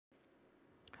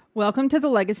Welcome to the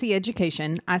Legacy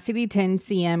Education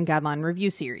ICD-10-CM Guideline Review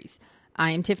Series.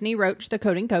 I am Tiffany Roach, the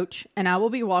coding coach, and I will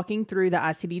be walking through the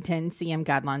ICD-10-CM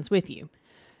guidelines with you.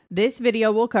 This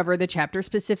video will cover the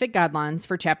chapter-specific guidelines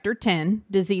for Chapter 10,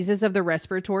 Diseases of the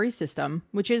Respiratory System,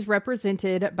 which is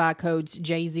represented by codes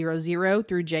J00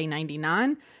 through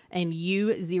J99 and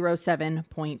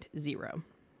U07.0.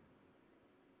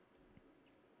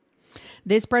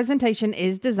 This presentation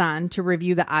is designed to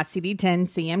review the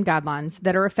ICD-10-CM guidelines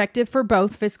that are effective for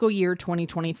both fiscal year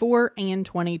 2024 and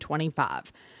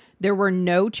 2025. There were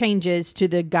no changes to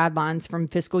the guidelines from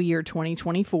fiscal year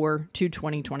 2024 to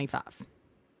 2025.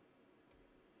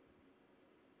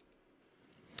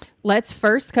 Let's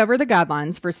first cover the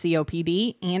guidelines for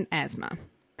COPD and asthma.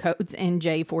 Codes in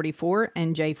J44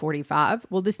 and J45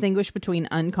 will distinguish between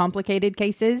uncomplicated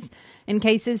cases and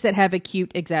cases that have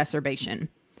acute exacerbation.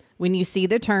 When you see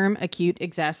the term acute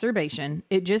exacerbation,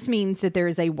 it just means that there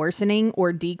is a worsening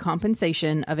or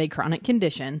decompensation of a chronic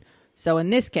condition, so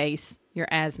in this case, your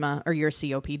asthma or your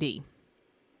COPD.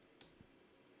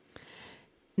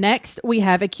 Next, we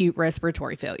have acute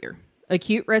respiratory failure.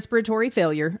 Acute respiratory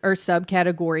failure, or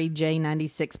subcategory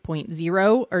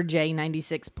J96.0 or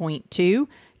J96.2,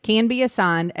 can be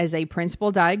assigned as a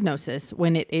principal diagnosis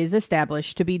when it is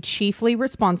established to be chiefly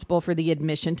responsible for the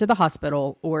admission to the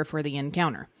hospital or for the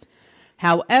encounter.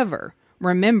 However,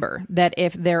 remember that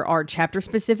if there are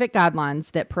chapter-specific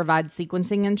guidelines that provide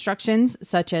sequencing instructions,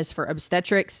 such as for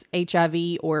obstetrics,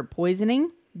 HIV, or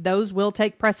poisoning, those will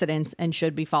take precedence and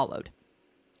should be followed.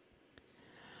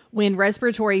 When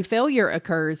respiratory failure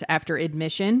occurs after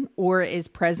admission or is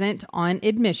present on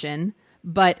admission,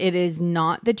 but it is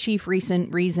not the chief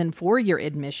reason for your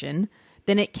admission,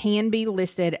 then it can be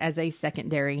listed as a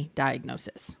secondary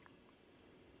diagnosis.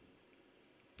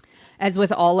 As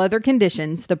with all other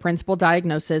conditions, the principal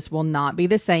diagnosis will not be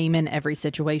the same in every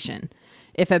situation.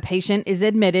 If a patient is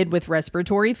admitted with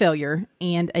respiratory failure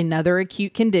and another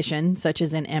acute condition, such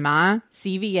as an MI,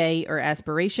 CVA, or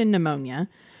aspiration pneumonia,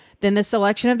 then the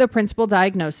selection of the principal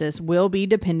diagnosis will be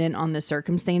dependent on the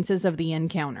circumstances of the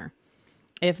encounter.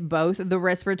 If both the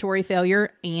respiratory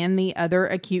failure and the other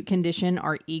acute condition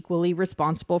are equally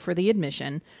responsible for the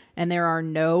admission, and there are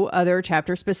no other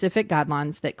chapter-specific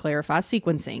guidelines that clarify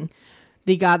sequencing,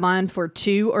 the guideline for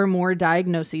 2 or more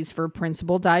diagnoses for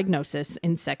principal diagnosis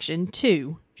in Section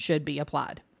 2 should be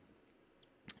applied.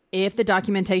 If the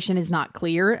documentation is not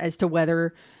clear as to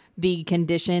whether the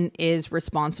condition is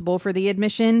responsible for the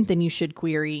admission, then you should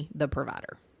query the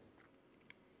provider.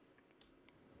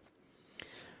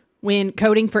 When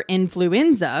coding for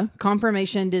influenza,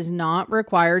 confirmation does not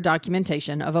require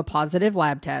documentation of a positive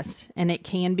lab test, and it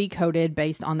can be coded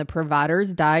based on the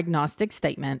provider's diagnostic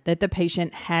statement that the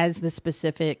patient has the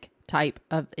specific type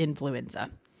of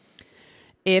influenza.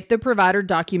 If the provider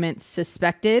documents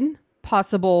suspected,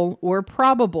 possible, or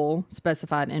probable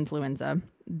specified influenza,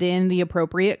 then the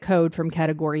appropriate code from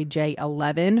category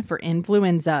J11 for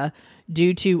influenza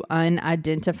due to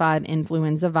unidentified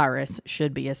influenza virus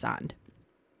should be assigned.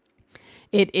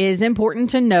 It is important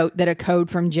to note that a code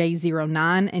from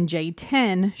J09 and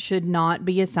J10 should not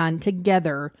be assigned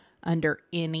together under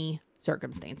any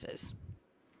circumstances.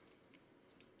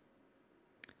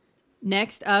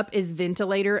 Next up is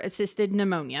ventilator-assisted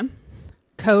pneumonia.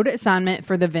 Code assignment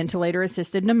for the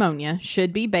ventilator-assisted pneumonia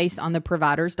should be based on the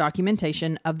provider's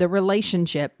documentation of the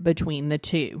relationship between the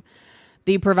two.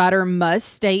 The provider must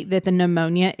state that the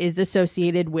pneumonia is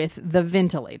associated with the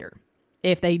ventilator.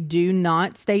 If they do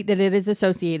not state that it is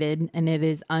associated and it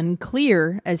is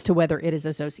unclear as to whether it is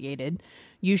associated,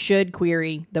 you should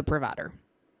query the provider.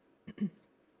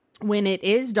 When it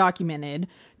is documented,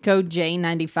 code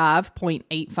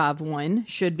J95.851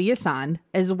 should be assigned,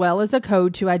 as well as a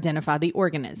code to identify the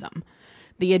organism.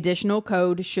 The additional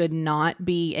code should not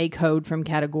be a code from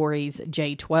categories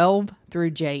J12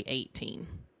 through J18.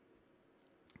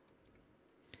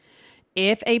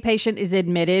 If a patient is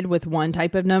admitted with one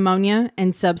type of pneumonia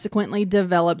and subsequently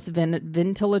develops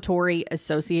ventilatory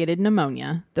associated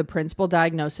pneumonia, the principal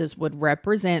diagnosis would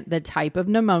represent the type of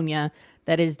pneumonia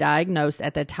that is diagnosed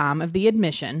at the time of the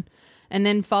admission, and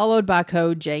then followed by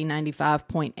code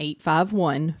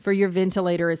J95.851 for your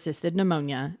ventilator-assisted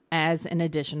pneumonia as an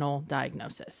additional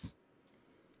diagnosis.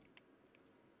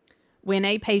 When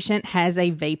a patient has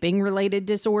a vaping-related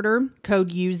disorder, code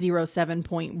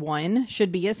U07.1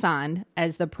 should be assigned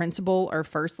as the principal or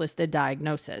first listed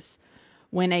diagnosis.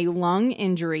 When a lung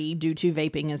injury due to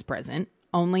vaping is present,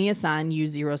 only assign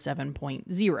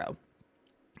U07.0.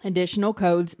 Additional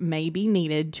codes may be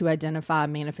needed to identify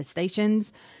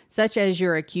manifestations such as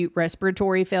your acute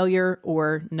respiratory failure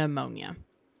or pneumonia.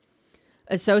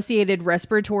 Associated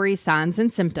respiratory signs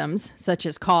and symptoms, such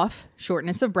as cough,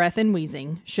 shortness of breath, and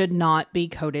wheezing, should not be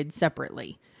coded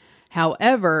separately.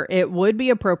 However, it would be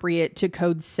appropriate to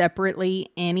code separately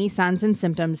any signs and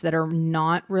symptoms that are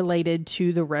not related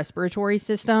to the respiratory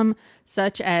system,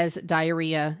 such as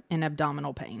diarrhea and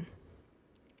abdominal pain.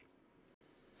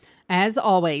 As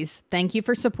always, thank you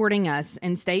for supporting us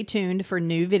and stay tuned for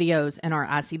new videos in our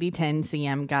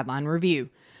ICD-10-CM guideline review.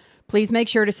 Please make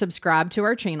sure to subscribe to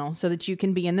our channel so that you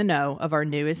can be in the know of our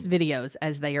newest videos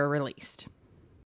as they are released.